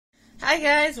Hi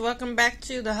guys, welcome back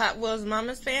to the Hot Wheels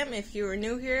Mama's fam. If you are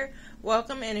new here,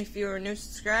 welcome, and if you're a new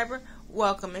subscriber,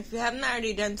 welcome. If you haven't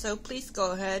already done so, please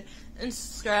go ahead and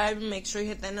subscribe and make sure you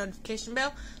hit that notification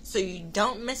bell so you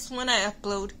don't miss when I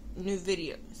upload new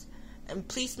videos. And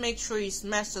please make sure you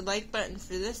smash the like button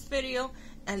for this video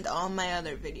and all my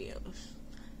other videos.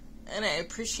 And I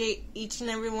appreciate each and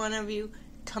every one of you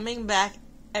coming back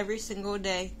every single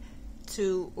day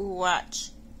to watch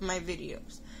my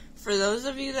videos. For those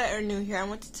of you that are new here, I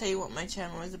want to tell you what my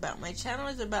channel is about. My channel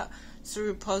is about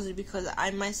cerebral palsy because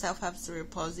I myself have cerebral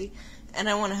palsy, and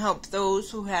I want to help those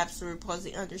who have cerebral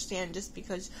palsy understand just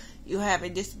because you have a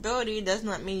disability does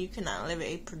not mean you cannot live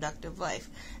a productive life.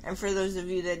 And for those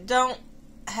of you that don't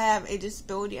have a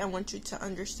disability, I want you to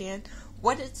understand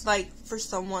what it's like for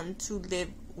someone to live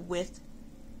with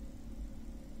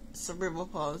cerebral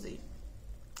palsy.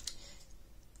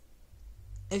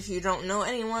 If you don't know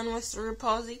anyone with cerebral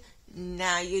palsy,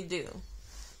 now you do.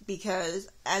 Because,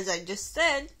 as I just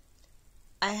said,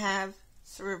 I have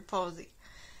cerebral palsy.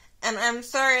 And I'm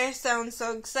sorry I sound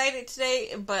so excited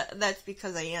today, but that's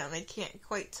because I am. I can't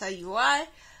quite tell you why,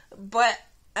 but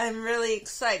I'm really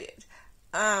excited.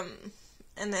 And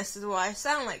this is why I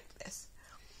sound like this.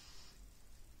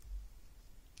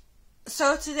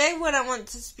 So today what I want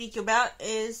to speak about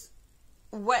is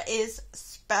what is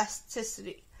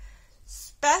spasticity.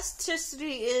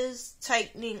 Spasticity is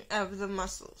tightening of the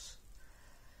muscles.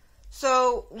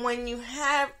 So when you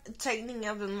have tightening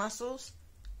of the muscles,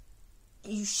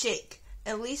 you shake.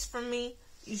 At least for me,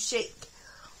 you shake.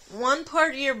 One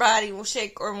part of your body will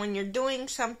shake, or when you're doing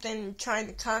something, trying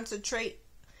to concentrate.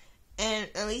 And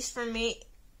at least for me,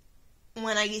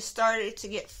 when I started to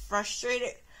get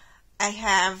frustrated, I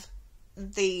have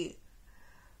the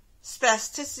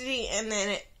spasticity, and then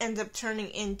it ends up turning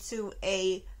into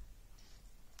a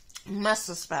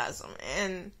muscle spasm.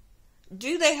 And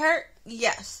do they hurt?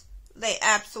 Yes, they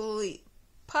absolutely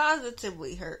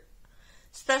positively hurt,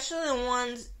 especially the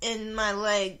ones in my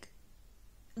leg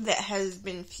that has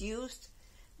been fused.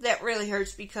 That really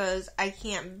hurts because I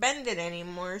can't bend it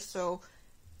anymore, so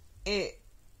it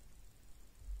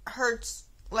hurts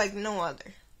like no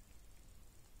other.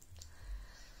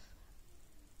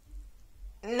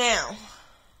 Now,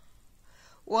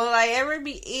 will I ever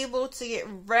be able to get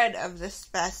rid of the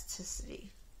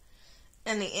spasticity?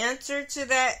 And the answer to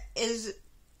that is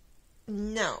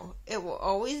no. It will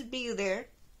always be there.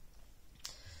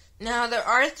 Now, there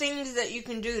are things that you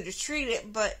can do to treat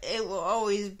it, but it will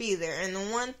always be there. And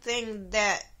the one thing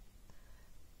that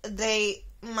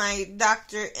my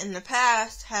doctor in the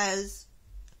past has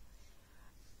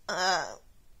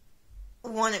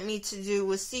wanted me to do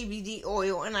was CBD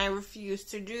oil, and I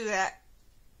refused to do that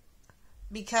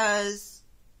because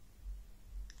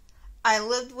I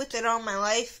lived with it all my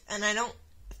life, and I don't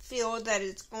feel that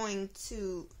it's going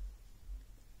to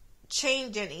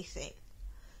change anything.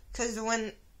 Because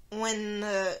when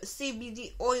the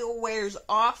CBD oil wears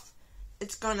off,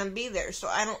 it's going to be there. So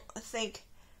I don't think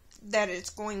that it's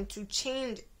going to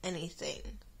change anything.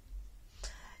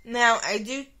 Now, I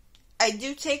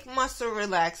do take muscle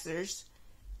relaxers,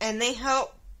 and they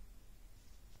help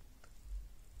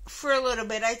for a little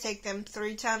bit. I take them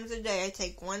 3 times a day. I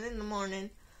take one in the morning,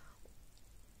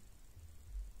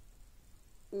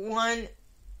 one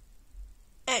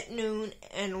at noon,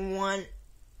 and one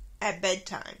at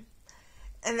bedtime.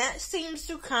 And that seems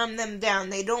to calm them down.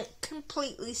 They don't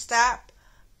completely stop,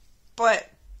 but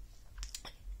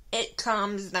it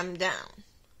calms them down.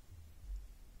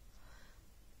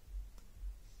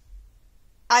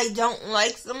 I don't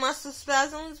like the muscle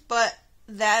spasms, but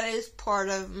that is part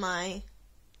of my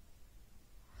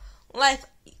life.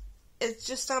 It's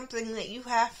just something that you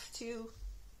have to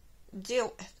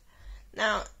deal with.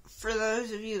 Now, for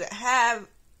those of you that have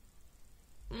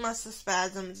muscle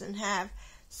spasms and have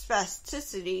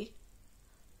spasticity,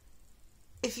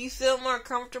 if you feel more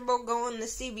comfortable going the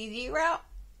CBD route,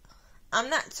 I'm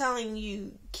not telling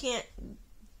you can't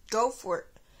go for it.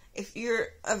 If you're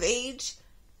of age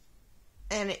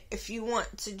and if you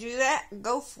want to do that,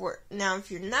 go for it. Now,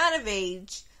 if you're not of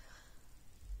age,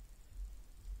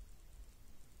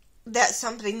 that's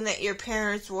something that your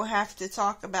parents will have to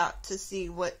talk about to see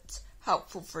what's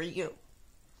helpful for you.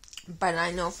 But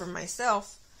I know for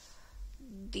myself,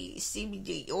 the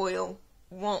CBD oil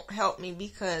won't help me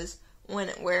because when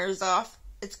it wears off,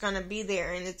 it's going to be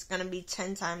there and it's going to be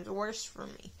 10 times worse for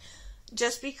me.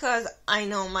 Just because I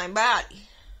know my body.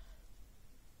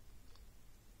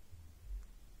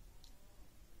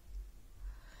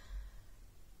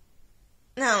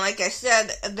 Now, like I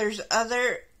said, there's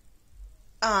other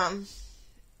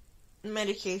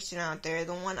medication out there.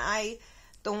 The one I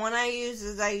use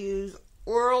is I use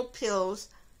oral pills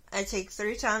I take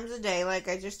 3 times a day, like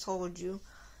I just told you.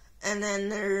 And then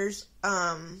there's,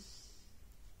 I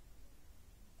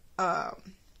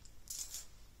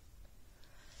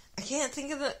can't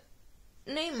think of the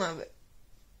name of it.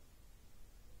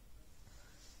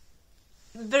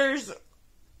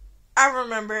 I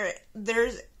remember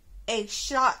there's a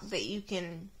shot that you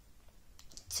can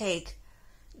take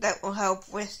that will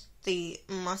help with the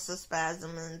muscle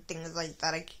spasm and things like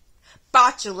that.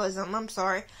 Botulism, I'm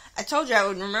sorry. I told you I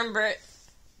would remember it.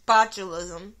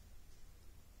 Botulism.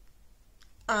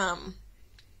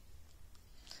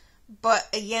 But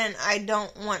again, I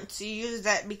don't want to use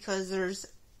that because there's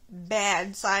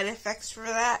bad side effects for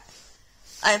that.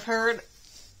 I've heard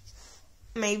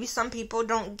maybe some people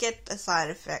don't get the side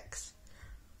effects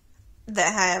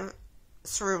that have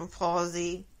cerebral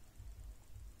palsy,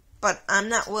 but I'm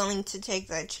not willing to take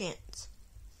that chance.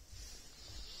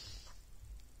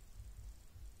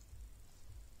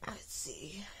 Let's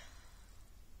see.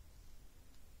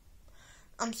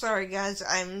 I'm sorry guys,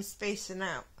 I'm spacing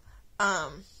out.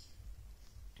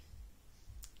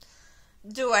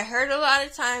 Do I hurt a lot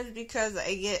of times because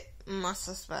I get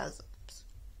muscle spasms?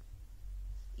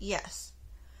 Yes.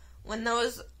 When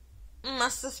those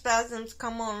muscle spasms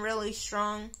come on really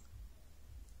strong,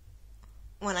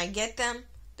 when I get them,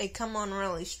 they come on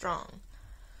really strong.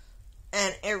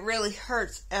 And it really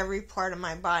hurts every part of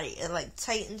my body. It like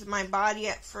tightens my body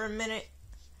up for a minute.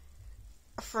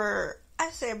 For,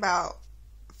 I say about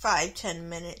 5-10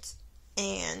 minutes.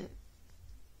 And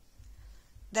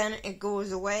then it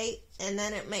goes away, and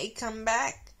then it may come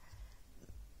back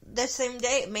the same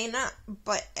day, it may not,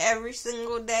 but every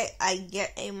single day I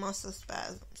get a muscle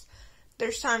spasms.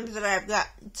 There's times that I've got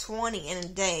 20 in a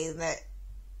day that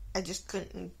I just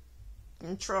couldn't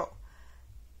control.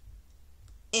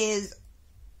 Is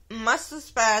muscle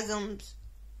spasms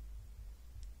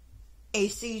a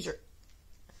seizure?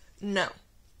 No,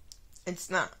 it's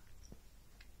not.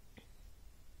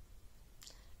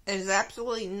 It is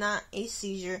absolutely not a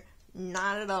seizure,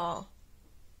 not at all.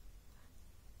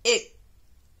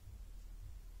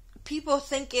 People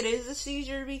think it is a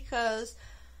seizure because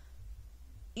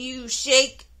you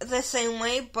shake the same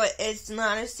way, but it's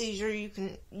not a seizure. You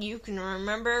can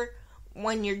remember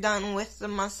when you're done with the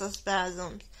muscle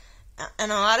spasms.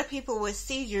 And a lot of people with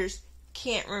seizures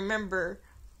can't remember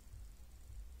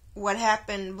what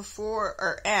happened before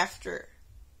or after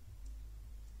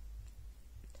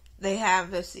they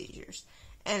have the seizures.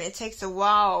 And it takes a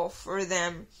while for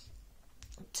them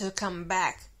to come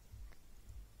back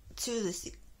to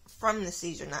from the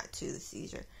seizure, not to the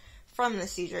seizure. From the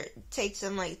seizure. It takes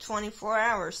them like 24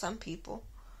 hours, some people.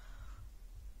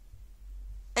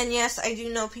 And yes, I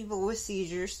do know people with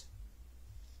seizures.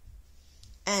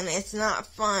 And it's not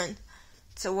fun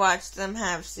to watch them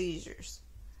have seizures.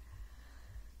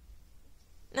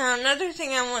 Now, another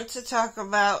thing I want to talk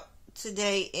about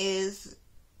today is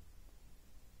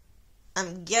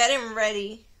I'm getting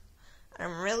ready.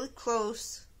 I'm really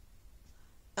close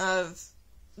of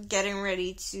getting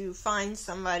ready to find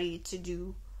somebody to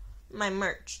do my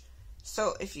merch.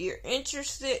 So if you're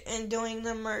interested in doing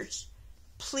the merch,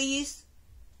 please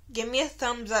give me a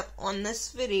thumbs up on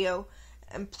this video,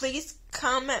 and please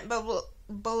comment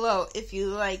below if you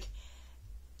like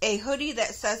a hoodie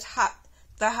that says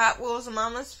the Hot Wheels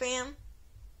Mama's Fam,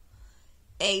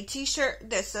 a t-shirt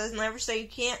that says never say you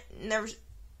can't, never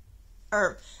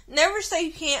say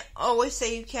you can't, always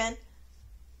say you can,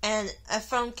 and a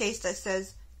phone case that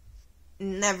says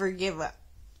never give up.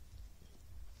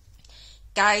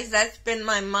 Guys, that's been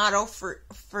my motto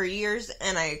for years,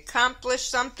 and I accomplished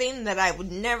something that I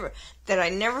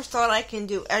never thought I can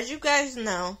do. As you guys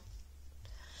know,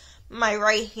 my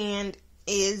right hand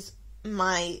is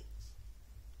my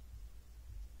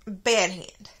bad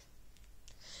hand.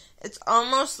 It's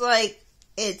almost like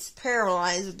it's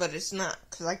paralyzed, but it's not,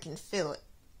 because I can feel it.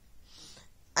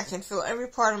 I can feel every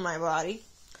part of my body.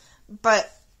 But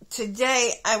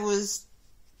today I was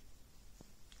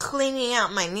cleaning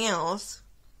out my nails,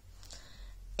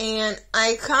 and I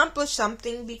accomplished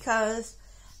something because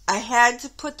I had to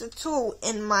put the tool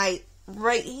in my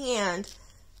right hand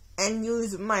and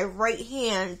use my right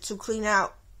hand to clean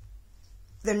out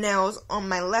the nails on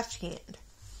my left hand.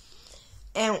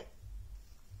 And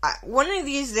one of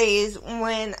these days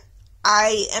when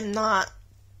I am not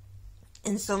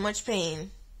in so much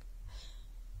pain,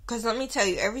 because let me tell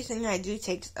you, everything I do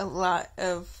takes a lot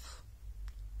of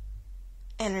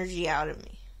energy out of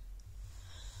me.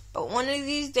 But one of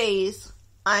these days,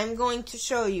 I'm going to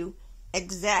show you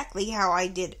exactly how I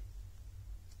did it.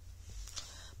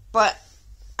 But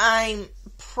I'm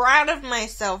proud of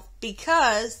myself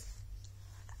because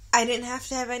I didn't have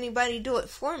to have anybody do it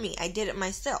for me. I did it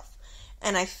myself.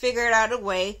 And I figured out a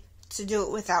way to do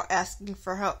it without asking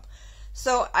for help.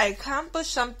 So I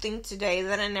accomplished something today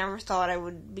that I never thought I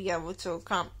would be able to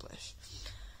accomplish.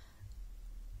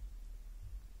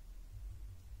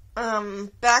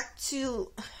 Back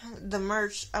to the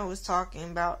merch I was talking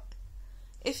about.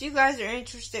 If you guys are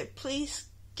interested, please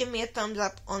give me a thumbs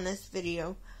up on this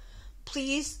video.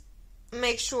 Please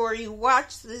make sure you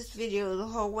watch this video the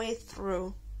whole way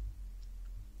through.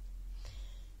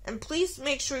 And please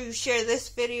make sure you share this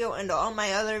video and all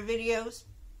my other videos.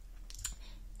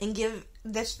 And give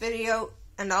this video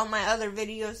and all my other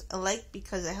videos a like,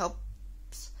 because it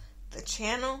helps the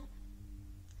channel.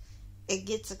 It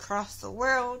gets across the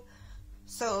world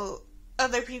so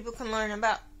other people can learn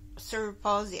about cerebral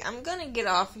palsy. I'm going to get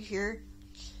off of here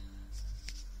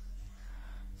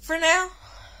for now.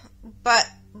 But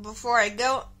before I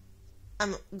go,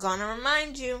 I'm going to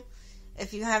remind you,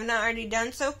 if you have not already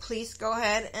done so, please go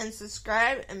ahead and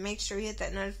subscribe and make sure you hit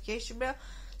that notification bell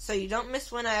so you don't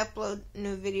miss when I upload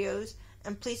new videos.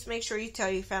 And please make sure you tell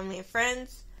your family and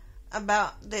friends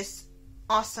about this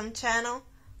awesome channel,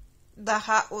 the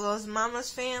Hot Wheels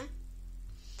Mamas fam.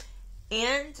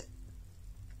 And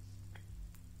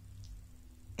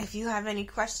if you have any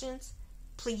questions,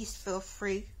 please feel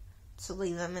free to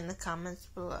leave them in the comments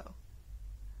below.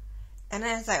 And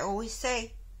as I always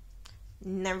say,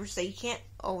 never say you can't,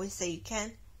 always say you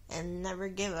can, and never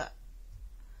give up.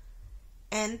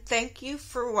 And thank you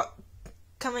for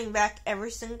coming back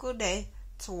every single day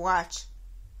to watch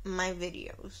my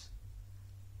videos.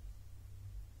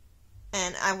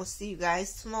 And I will see you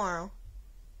guys tomorrow.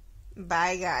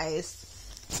 Bye,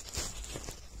 guys.